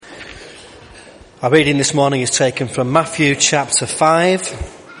Our reading this morning is taken from Matthew chapter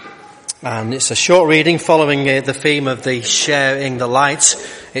 5, and it's a short reading following the theme of the sharing the light.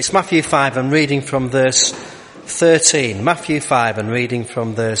 It's Matthew 5 and reading from verse 13. Matthew 5 and reading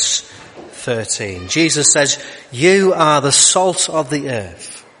from verse 13. Jesus says, "You are the salt of the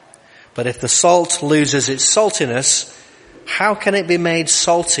earth, but if the salt loses its saltiness, how can it be made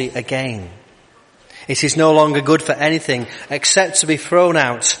salty again? It is no longer good for anything except to be thrown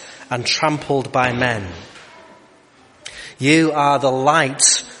out and trampled by men. You are the light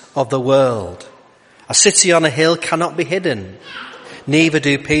of the world. A city on a hill cannot be hidden. Neither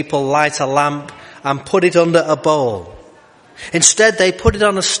do people light a lamp and put it under a bowl. Instead, they put it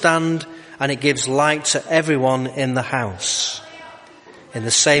on a stand, and it gives light to everyone in the house. In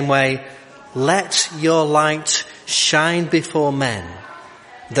the same way, let your light shine before men,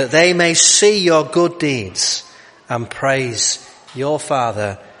 that they may see your good deeds and praise your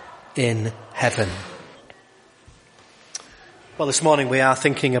Father in heaven." Well, this morning we are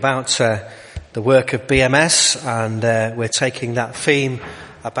thinking about the work of BMS, and we're taking that theme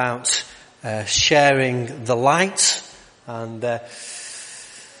about sharing the light, and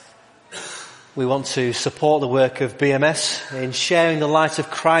we want to support the work of BMS in sharing the light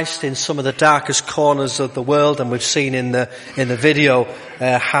of Christ in some of the darkest corners of the world, and we've seen in the video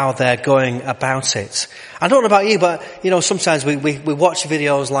how they're going about it. I don't know about you, but sometimes we watch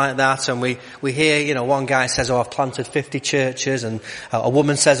videos like that, and we hear one guy says, "Oh, I've planted 50 churches," and a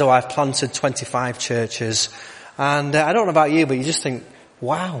woman says, "Oh, I've planted 25 churches." And I don't know about you, but you just think,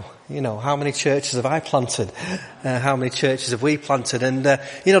 wow, how many churches have I planted? How many churches have we planted? And,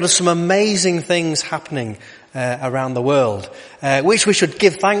 there's some amazing things happening around the world, which we should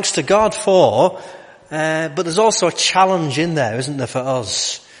give thanks to God for, but there's also a challenge in there, isn't there, for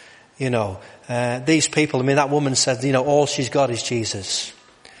us? These people, that woman said, all she's got is Jesus.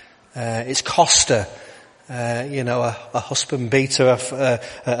 It's cost her, a husband beat her,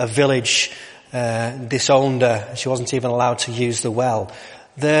 a village disowned her. She wasn't even allowed to use the well.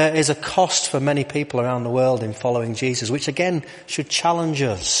 There is a cost for many people around the world in following Jesus, which again should challenge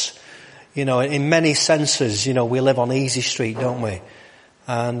us. In many senses, we live on easy street, don't we?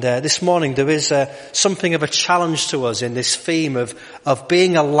 And this morning there is something of a challenge to us in this theme of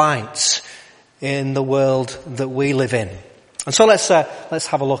being a light in the world that we live in. And so let's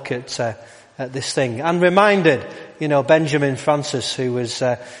have a look at this thing. And reminded, Benjamin Francis, who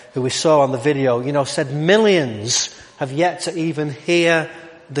we saw on the video, said millions have yet to even hear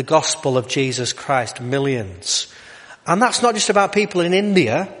the gospel of Jesus Christ. Millions. And that's not just about people in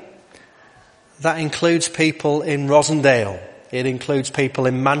India. That includes people in Rosendale. It includes people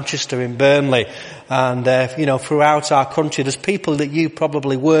in Manchester, in Burnley, and throughout our country. There's people that you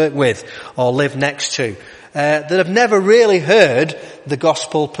probably work with or live next to that have never really heard the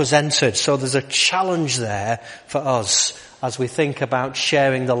gospel presented. So there's a challenge there for us as we think about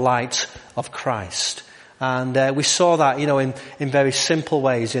sharing the light of Christ. And we saw that, in very simple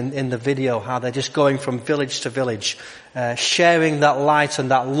ways in the video, how they're just going from village to village, sharing that light and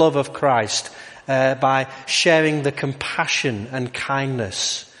that love of Christ by sharing the compassion and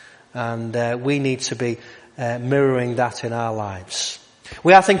kindness. And we need to be mirroring that in our lives.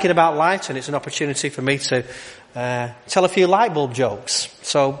 We are thinking about light, and it's an opportunity for me to tell a few light bulb jokes.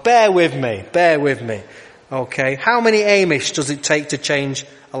 So bear with me. Okay, how many Amish does it take to change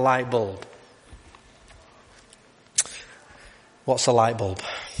a light bulb? What's a light bulb?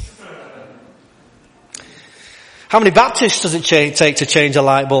 How many Baptists does it take to change a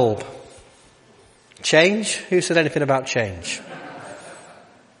light bulb? Change? Who said anything about change?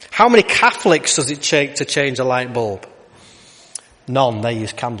 How many Catholics does it take to change a light bulb? None, they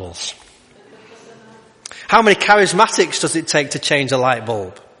use candles. How many Charismatics does it take to change a light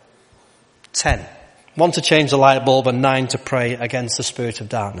bulb? 10. 1 to change a light bulb and 9 to pray against the spirit of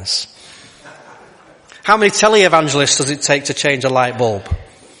darkness. How many televangelists does it take to change a light bulb?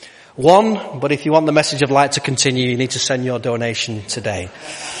 1, but if you want the message of light to continue, you need to send your donation today.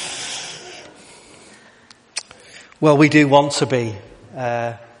 Well, we do want to be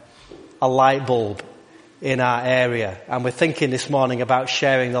a light bulb in our area, and we're thinking this morning about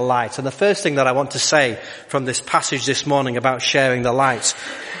sharing the light. And the first thing that I want to say from this passage this morning about sharing the light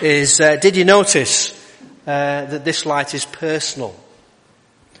is, did you notice that this light is personal?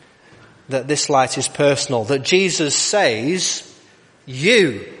 That this light is personal. That Jesus says,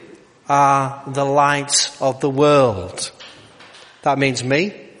 "You are the light of the world." That means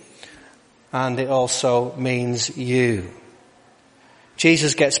me, and it also means you.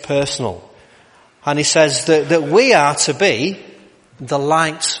 Jesus gets personal. And he says that we are to be the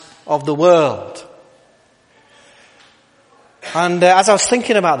light of the world. And as I was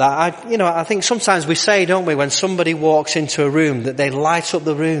thinking about that, I think sometimes we say, don't we, when somebody walks into a room that they light up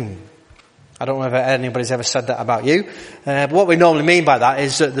the room. I don't know if anybody's ever said that about you. But what we normally mean by that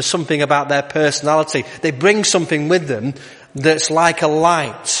is that there's something about their personality. They bring something with them that's like a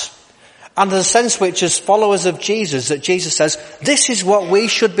light. And there's a sense which, as followers of Jesus, that Jesus says, this is what we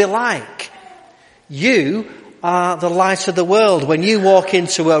should be like. You are the light of the world. When you walk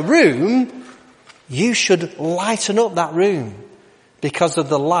into a room, you should lighten up that room because of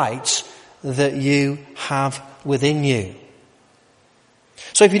the light that you have within you.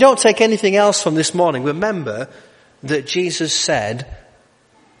 So if you don't take anything else from this morning, remember that Jesus said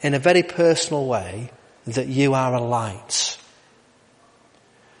in a very personal way that you are a light.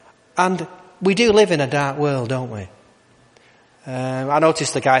 And we do live in a dark world, don't we? I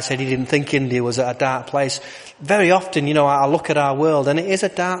noticed the guy said he didn't think India was a dark place. Very often, I look at our world and it is a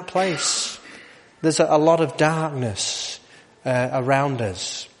dark place. There's a lot of darkness around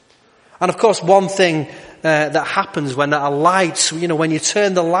us. And of course, one thing that happens when a light, when you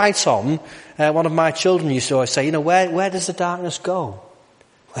turn the light on, one of my children used to always say, where does the darkness go?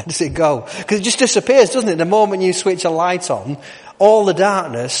 Where does it go? Because it just disappears, doesn't it? The moment you switch a light on, all the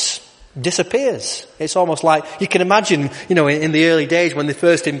darkness disappears. It's almost like, you can imagine, in the early days when they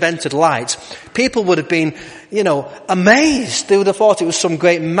first invented lights, people would have been, amazed. They would have thought it was some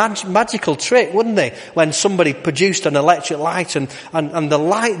great magical trick, wouldn't they? When somebody produced an electric light and the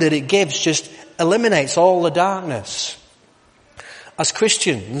light that it gives just eliminates all the darkness. As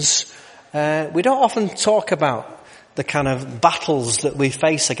Christians, we don't often talk about the kind of battles that we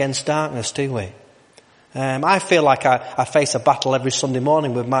face against darkness, do we? I feel like I face a battle every Sunday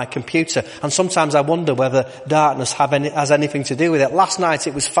morning with my computer, and sometimes I wonder whether darkness has anything to do with it. Last night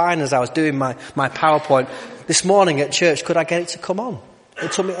it was fine as I was doing my PowerPoint. This morning at church, could I get it to come on?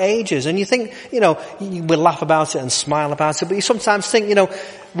 It took me ages. And you think, we laugh about it and smile about it, but you sometimes think,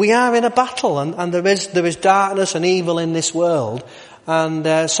 we are in a battle, and there is darkness and evil in this world,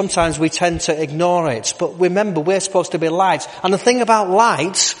 and sometimes we tend to ignore it. But remember, we're supposed to be lights. And the thing about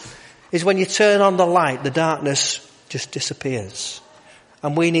light is when you turn on the light, the darkness just disappears.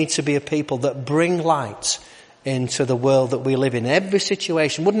 And we need to be a people that bring light into the world that we live in. Every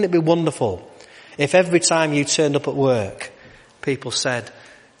situation. Wouldn't it be wonderful if every time you turned up at work, people said,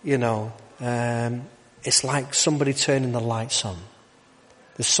 it's like somebody turning the lights on.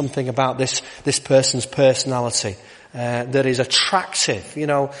 There's something about this person's personality that is attractive.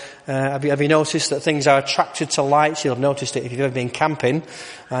 Have you noticed that things are attracted to lights? You'll have noticed it if you've ever been camping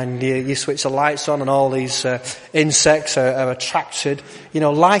and you switch the lights on and all these insects are attracted.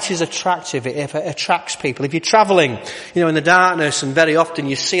 Light is attractive. It attracts people. If you're travelling, in the darkness, and very often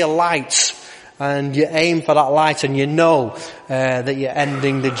you see a light and you aim for that light and that you're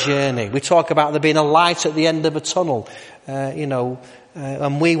ending the journey. We talk about there being a light at the end of a tunnel,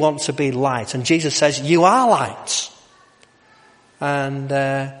 and we want to be light. And Jesus says, you are light.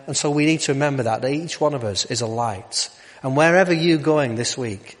 And so we need to remember that each one of us is a light. And wherever you're going this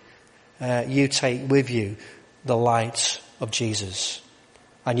week, you take with you the light of Jesus.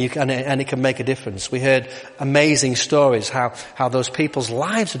 And it can make a difference. We heard amazing stories how those people's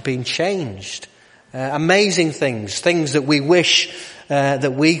lives had been changed. Amazing things that we wish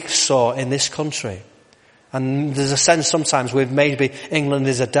that we saw in this country. And there's a sense sometimes with maybe England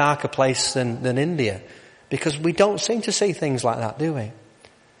is a darker place than India, because we don't seem to see things like that, do we?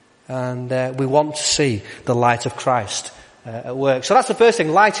 And we want to see the light of Christ at work. So that's the first thing.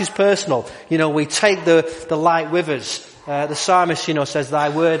 Light is personal. We take the light with us. The psalmist, says, thy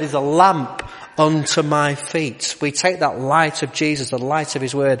word is a lamp unto my feet. We take that light of Jesus, the light of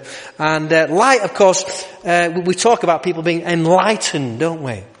his word. And light, of course, we talk about people being enlightened, don't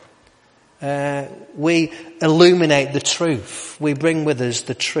we? We illuminate the truth. We bring with us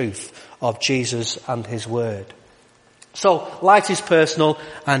the truth of Jesus and his word. So, light is personal,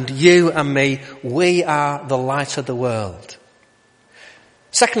 and you and me, we are the light of the world.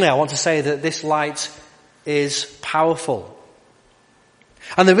 Secondly, I want to say that this light is powerful.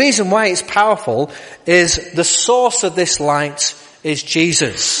 And the reason why it's powerful is the source of this light is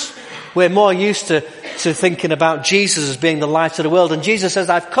Jesus. We're more used to thinking about Jesus as being the light of the world. And Jesus says,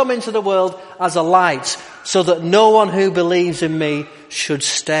 I've come into the world as a light so that no one who believes in me should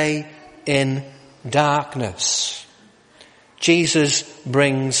stay in darkness. Jesus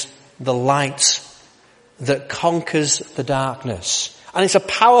brings the light that conquers the darkness. And it's a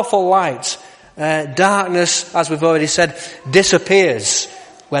powerful light. Darkness, as we've already said, disappears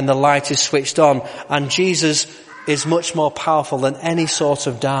when the light is switched on. And Jesus is much more powerful than any sort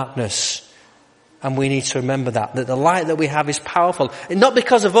of darkness. And we need to remember that the light that we have is powerful. And not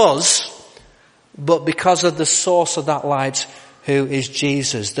because of us, but because of the source of that light, who is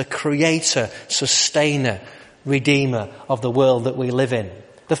Jesus, the creator, sustainer, redeemer of the world that we live in.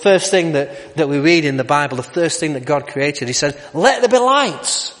 The first thing that we read in the Bible, the first thing that God created, he said, let there be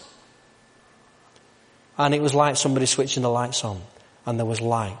light. And it was like somebody switching the lights on, and there was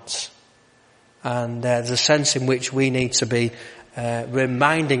light. And there's a sense in which we need to be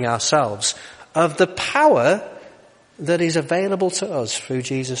reminding ourselves of the power that is available to us through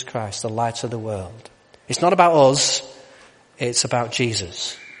Jesus Christ, the light of the world. It's not about us, it's about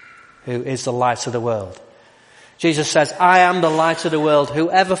Jesus, who is the light of the world. Jesus says, I am the light of the world.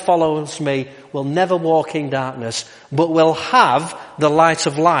 Whoever follows me will never walk in darkness, but will have the light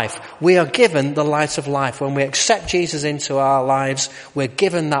of life. We are given the light of life. When we accept Jesus into our lives, we're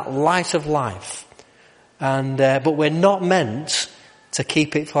given that light of life. But we're not meant to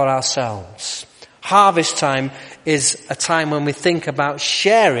keep it for ourselves. Harvest time is a time when we think about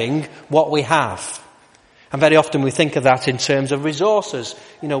sharing what we have. And very often we think of that in terms of resources.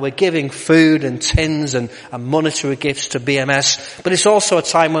 We're giving food and tins and monetary gifts to BMS. But it's also a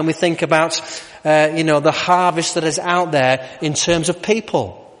time when we think about, the harvest that is out there in terms of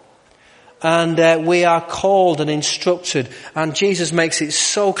people. And we are called and instructed. And Jesus makes it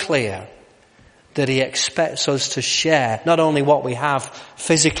so clear that he expects us to share not only what we have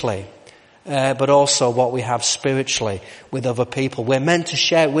physically, but also what we have spiritually with other people. We're meant to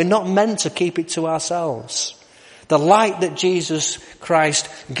share. We're not meant to keep it to ourselves. The light that Jesus Christ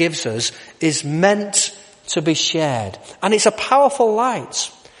gives us is meant to be shared. And it's a powerful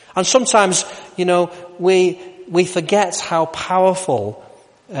light. And sometimes, we forget how powerful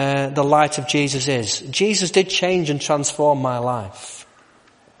the light of Jesus is. Jesus did change and transform my life.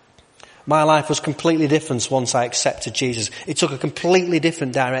 My life was completely different once I accepted Jesus. It took a completely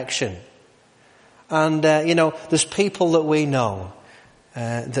different direction. And, there's people that we know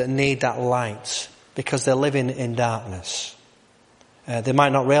that need that light because they're living in darkness. They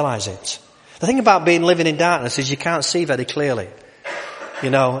might not realize it. The thing about living in darkness is you can't see very clearly.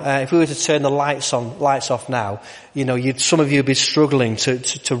 If we were to turn the lights off now, some of you would be struggling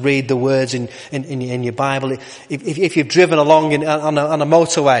to read the words in your Bible. If you've driven along on a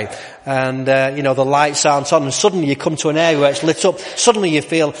motorway and, the lights aren't on and suddenly you come to an area where it's lit up, suddenly you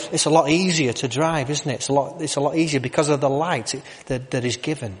feel it's a lot easier to drive, isn't it? It's a lot easier because of the light that is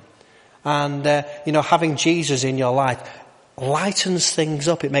given. And, having Jesus in your life lightens things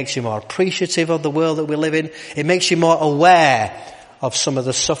up. It makes you more appreciative of the world that we live in. It makes you more aware of some of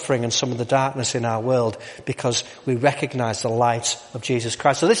the suffering and some of the darkness in our world because we recognize the light of Jesus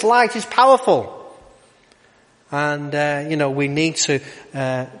Christ. So this light is powerful. And, we need to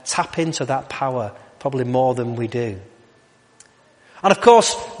tap into that power probably more than we do. And of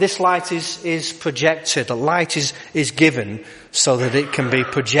course, this light is projected. The light is given so that it can be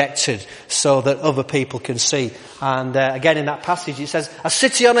projected so that other people can see. And again in that passage it says, a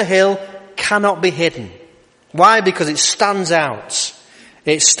city on a hill cannot be hidden. Why? Because it stands out.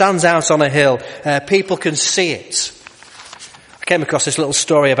 It stands out on a hill. People can see it. I came across this little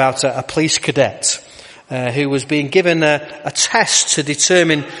story about a police cadet who was being given a test to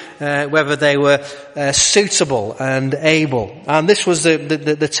determine whether they were suitable and able. And this was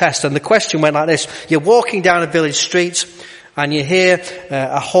the test. And the question went like this. You're walking down a village street and you hear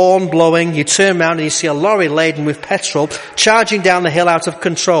a horn blowing. You turn around and you see a lorry laden with petrol charging down the hill out of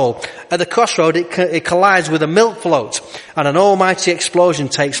control. At the crossroad, it collides with a milk float, and an almighty explosion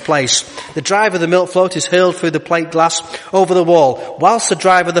takes place. The driver of the milk float is hurled through the plate glass over the wall, whilst the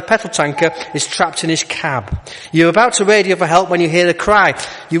driver of the petrol tanker is trapped in his cab. You're about to radio for help when you hear a cry.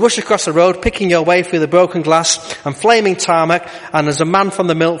 You rush across the road, picking your way through the broken glass and flaming tarmac, and there's a man from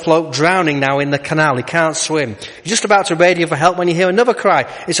the milk float drowning now in the canal. He can't swim. You're just about to radio for help when you hear another cry.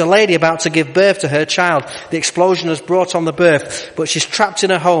 It's a lady about to give birth to her child. The explosion has brought on the birth, but she's trapped in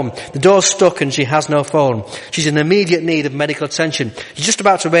her home. The door's stuck and she has no phone. She's in immediate need of medical attention. You're just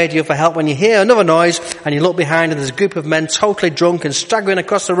about to radio for help when you hear another noise and you look behind and there's a group of men totally drunk and staggering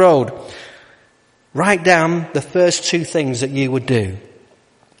across the road. Write down the first two things that you would do.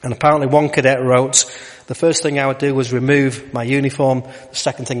 And apparently one cadet wrote, the first thing I would do was remove my uniform. The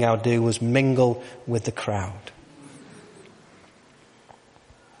second thing I would do was mingle with the crowd.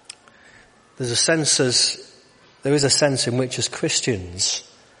 There is a sense in which as Christians,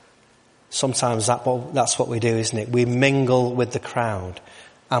 sometimes that's what we do, isn't it? We mingle with the crowd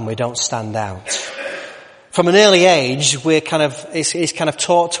and we don't stand out. From an early age, it's kind of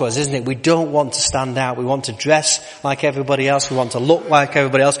taught to us, isn't it? We don't want to stand out. We want to dress like everybody else. We want to look like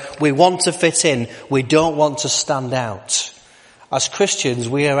everybody else. We want to fit in. We don't want to stand out. As Christians,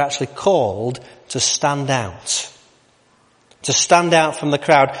 we are actually called to stand out. To stand out from the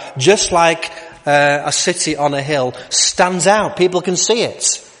crowd, just like a city on a hill stands out. People can see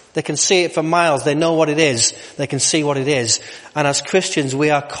it. They can see it for miles. They know what it is. They can see what it is. And as Christians, we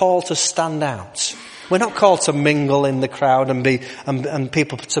are called to stand out. We're not called to mingle in the crowd and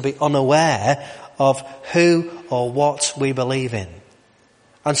people to be unaware of who or what we believe in.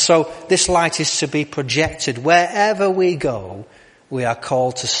 And so this light is to be projected wherever we go. We are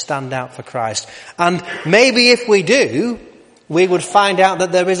called to stand out for Christ. And maybe if we do, we would find out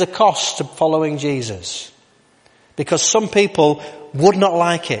that there is a cost to following Jesus. Because some people would not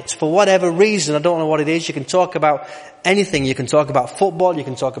like it. For whatever reason, I don't know what it is. You can talk about anything. You can talk about football. You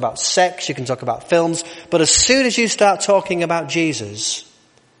can talk about sex. You can talk about films. But as soon as you start talking about Jesus,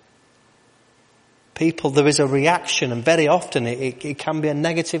 there is a reaction. And very often it can be a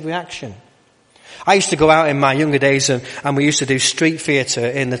negative reaction. I used to go out in my younger days and we used to do street theatre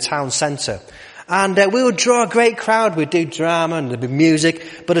in the town centre. And we would draw a great crowd. We'd do drama and there'd be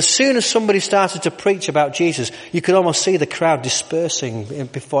music. But as soon as somebody started to preach about Jesus, you could almost see the crowd dispersing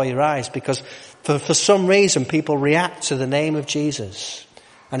before your eyes. Because for some reason, people react to the name of Jesus.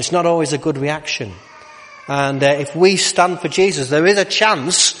 And it's not always a good reaction. And if we stand for Jesus, there is a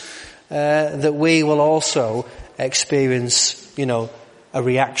chance that we will also experience, a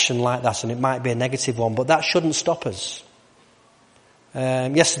reaction like that. And it might be a negative one. But that shouldn't stop us.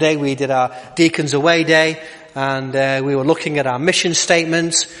 Yesterday we did our Deacons Away Day, and we were looking at our mission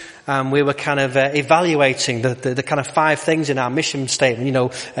statements, and we were kind of evaluating the kind of 5 things in our mission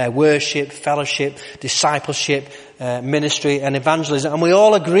statement, worship, fellowship, discipleship, ministry and evangelism. And we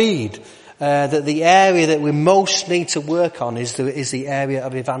all agreed that the area that we most need to work on is the area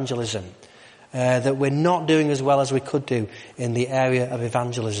of evangelism. That we're not doing as well as we could do in the area of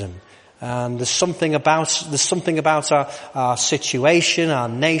evangelism. And there's something about our situation, our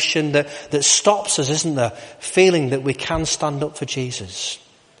nation that stops us, isn't there? Feeling that we can stand up for Jesus.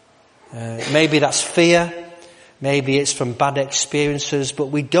 Maybe that's fear. Maybe it's from bad experiences, but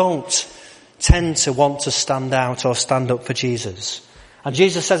we don't tend to want to stand out or stand up for Jesus. And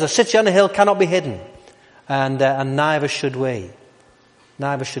Jesus says a city on a hill cannot be hidden. And neither should we.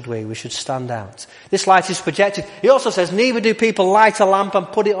 Neither should we. We should stand out. This light is projected. He also says, neither do people light a lamp and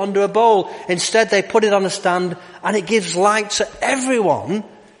put it under a bowl. Instead, they put it on a stand and it gives light to everyone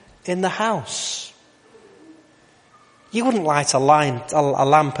in the house. You wouldn't light a lamp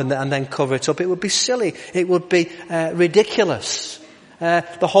and then cover it up. It would be silly. It would be ridiculous.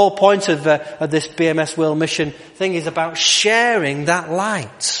 The whole point of this BMS World Mission thing is about sharing that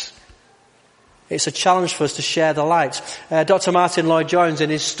light. It's a challenge for us to share the light. Dr. Martin Lloyd-Jones, in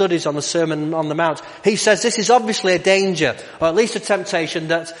his studies on the Sermon on the Mount, he says this is obviously a danger, or at least a temptation,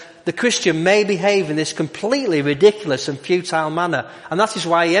 that the Christian may behave in this completely ridiculous and futile manner. And that is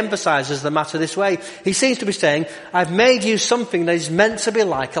why he emphasises the matter this way. He seems to be saying, I've made you something that is meant to be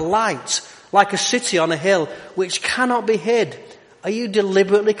like a light, like a city on a hill, which cannot be hid. Are you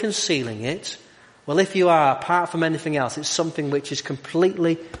deliberately concealing it? Well, if you are, apart from anything else, it's something which is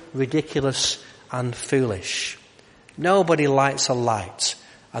completely ridiculous and foolish. Nobody lights a light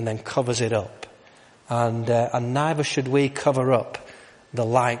and then covers it up. And neither should we cover up the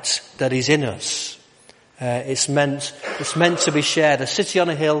light that is in us. It's meant to be shared. A city on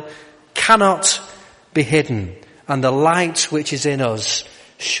a hill cannot be hidden. And the light which is in us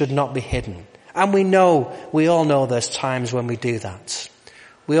should not be hidden. And we all know there's times when we do that.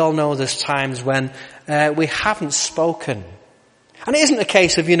 We all know there's times when we haven't spoken. And it isn't a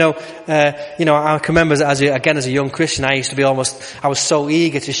case of, I can remember as a young Christian, I was so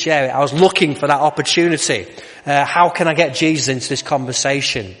eager to share it. I was looking for that opportunity. How can I get Jesus into this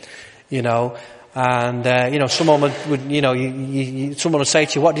conversation? And someone would say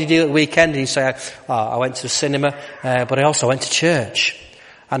to you, what did you do at the weekend? And you say, I went to the cinema, but I also went to church.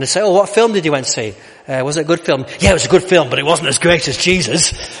 And they say, what film did you went to see? Was it a good film? Yeah, it was a good film, but it wasn't as great as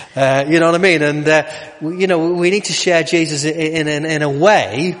Jesus. You know what I mean? And, we need to share Jesus in a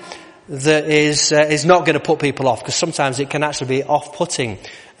way that is not going to put people off, because sometimes it can actually be off-putting.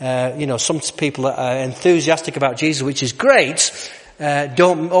 Some people are enthusiastic about Jesus, which is great,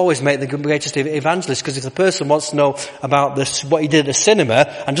 don't always make the greatest evangelist, because if the person wants to know about what he did at the cinema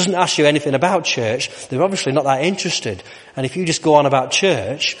and doesn't ask you anything about church, they're obviously not that interested. And if you just go on about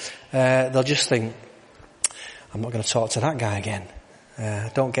church, they'll just think, I'm not going to talk to that guy again.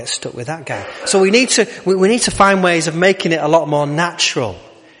 Don't get stuck with that guy. So we need to find ways of making it a lot more natural.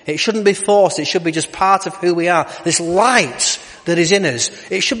 It shouldn't be forced. It should be just part of who we are. This light that is in us,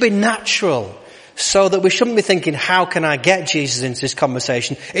 it should be natural. So that we shouldn't be thinking, how can I get Jesus into this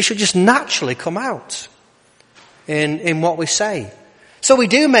conversation? It should just naturally come out in what we say. So we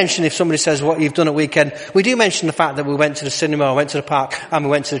do mention, if somebody says what you've done at weekend, we do mention the fact that we went to the cinema, went to the park, and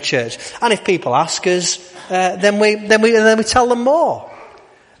we went to the church. And if people ask us, then we tell them more.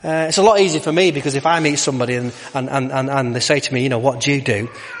 It's a lot easier for me, because if I meet somebody and they say to me, what do you do?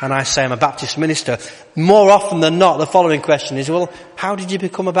 And I say I'm a Baptist minister, more often than not, the following question is, well, how did you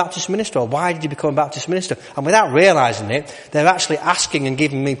become a Baptist minister? Or why did you become a Baptist minister? And without realising it, they're actually asking and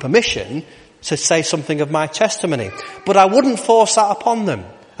giving me permission to say something of my testimony. But I wouldn't force that upon them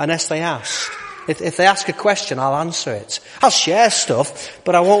unless they asked. If they ask a question, I'll answer it. I'll share stuff,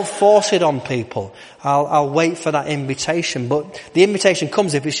 but I won't force it on people. I'll wait for that invitation. But the invitation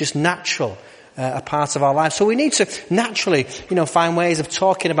comes if it's just natural, a part of our life. So we need to naturally, find ways of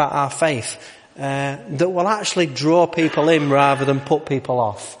talking about our faith that will actually draw people in rather than put people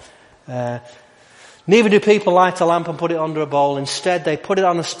off. Neither do people light a lamp and put it under a bowl. Instead, they put it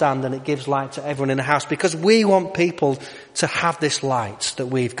on a stand and it gives light to everyone in the house, because we want people to have this light that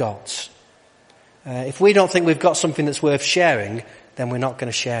we've got. If we don't think we've got something that's worth sharing, then we're not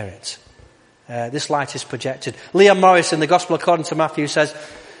going to share it. This light is projected. Leon Morris in the Gospel according to Matthew says,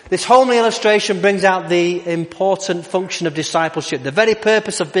 this homely illustration brings out the important function of discipleship. The very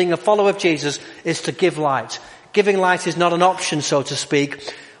purpose of being a follower of Jesus is to give light. Giving light is not an option, so to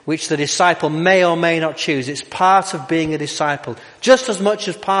speak, which the disciple may or may not choose. It's part of being a disciple, just as much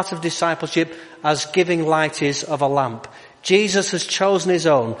as part of discipleship as giving light is of a lamp. Jesus has chosen his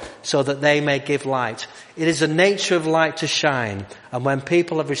own so that they may give light. It is the nature of light to shine, and when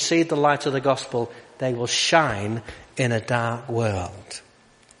people have received the light of the gospel, they will shine in a dark world.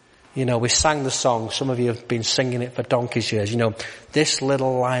 We sang the song, some of you have been singing it for donkey's years, this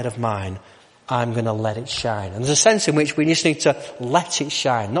little light of mine, I'm going to let it shine. And there's a sense in which we just need to let it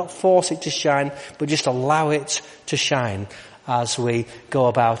shine, not force it to shine, but just allow it to shine as we go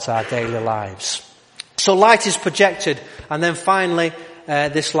about our daily lives. So light is projected, and then finally,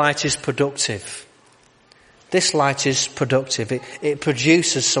 this light is productive. This light is productive. It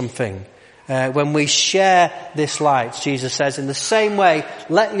produces something. When we share this light, Jesus says, in the same way,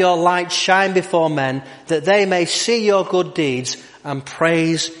 let your light shine before men, that they may see your good deeds and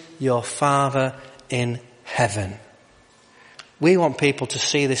praise your Father in heaven. We want people to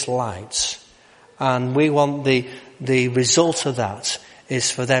see this light, and we want the result of that is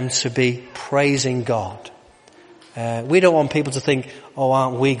for them to be praising God. We don't want people to think, oh,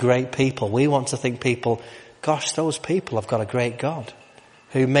 aren't we great people? We want to think people, gosh, those people have got a great God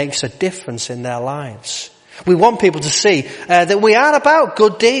who makes a difference in their lives. We want people to see that we are about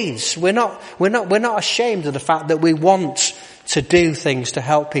good deeds. We're not ashamed of the fact that we want to do things to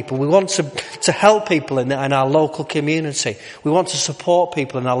help people. We want to help people in our local community. We want to support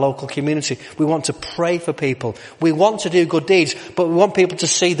people in our local community. We want to pray for people. We want to do good deeds, but we want people to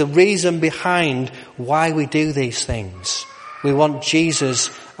see the reason behind why we do these things. We want Jesus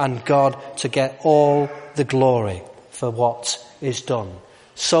and God to get all the glory for what is done.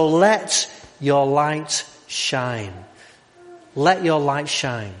 So let your light shine. Let your light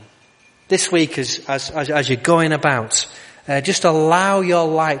shine. This week, as you're going about, just allow your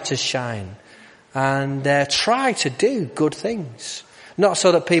light to shine, and try to do good things. Not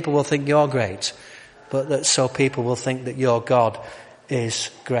so that people will think you're great, but that so people will think that your God is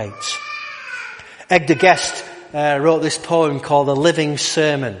great. Edgar Guest wrote this poem called The Living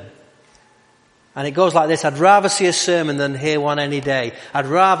Sermon. And it goes like this: I'd rather see a sermon than hear one any day. I'd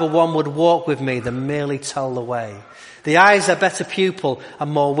rather one would walk with me than merely tell the way. The eye is a better pupil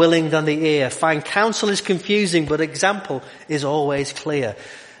and more willing than the ear. Fine counsel is confusing, but example is always clear.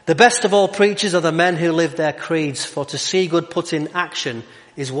 The best of all preachers are the men who live their creeds, for to see good put in action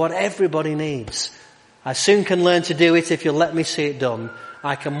is what everybody needs. I soon can learn to do it if you'll let me see it done.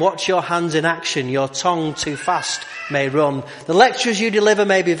 I can watch your hands in action, your tongue too fast may run. The lectures you deliver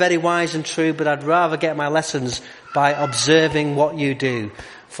may be very wise and true, but I'd rather get my lessons by observing what you do.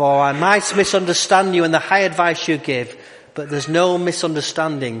 For I might misunderstand you and the high advice you give, but there's no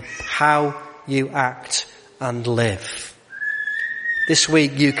misunderstanding how you act and live. This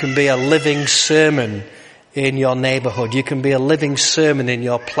week you can be a living sermon in your neighbourhood. You can be a living sermon in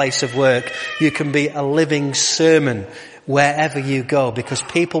your place of work. You can be a living sermon wherever you go, because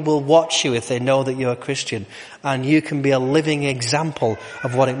people will watch you if they know that you're a Christian, and you can be a living example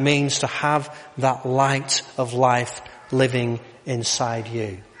of what it means to have that light of life living inside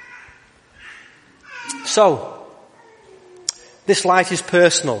you. So, this light is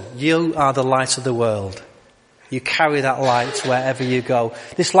personal. You are the light of the world. You carry that light wherever you go.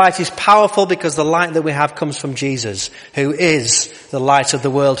 This light is powerful because the light that we have comes from Jesus, who is the light of the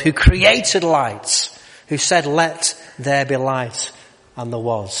world, who created light, who said, let there be light, and there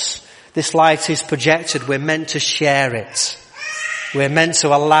was. This light is projected. We're meant to share it. We're meant to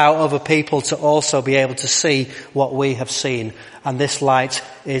allow other people to also be able to see what we have seen. And this light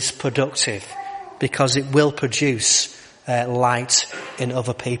is productive because it will produce light in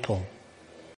other people.